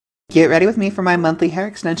Get ready with me for my monthly hair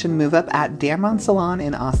extension move up at Damron Salon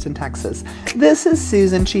in Austin, Texas. This is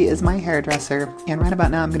Susan. She is my hairdresser, and right about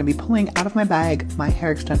now I'm going to be pulling out of my bag my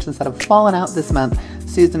hair extensions that have fallen out this month.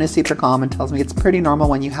 Susan is super calm and tells me it's pretty normal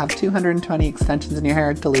when you have 220 extensions in your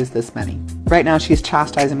hair to lose this many. Right now she's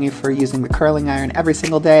chastising me for using the curling iron every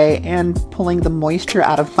single day and pulling the moisture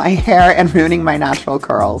out of my hair and ruining my natural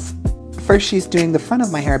curls. First, she's doing the front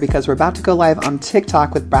of my hair because we're about to go live on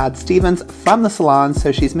TikTok with Brad Stevens from the salon,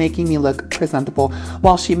 so she's making me look presentable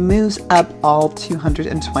while she moves up all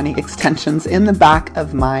 220 extensions in the back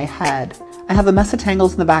of my head. I have a mess of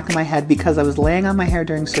tangles in the back of my head because I was laying on my hair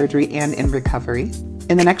during surgery and in recovery.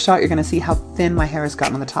 In the next shot, you're going to see how thin my hair has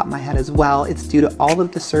gotten on the top of my head as well. It's due to all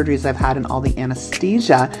of the surgeries I've had and all the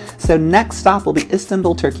anesthesia. So next stop will be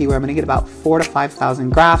Istanbul, Turkey, where I'm going to get about 4,000 to 5,000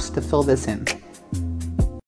 grafts to fill this in.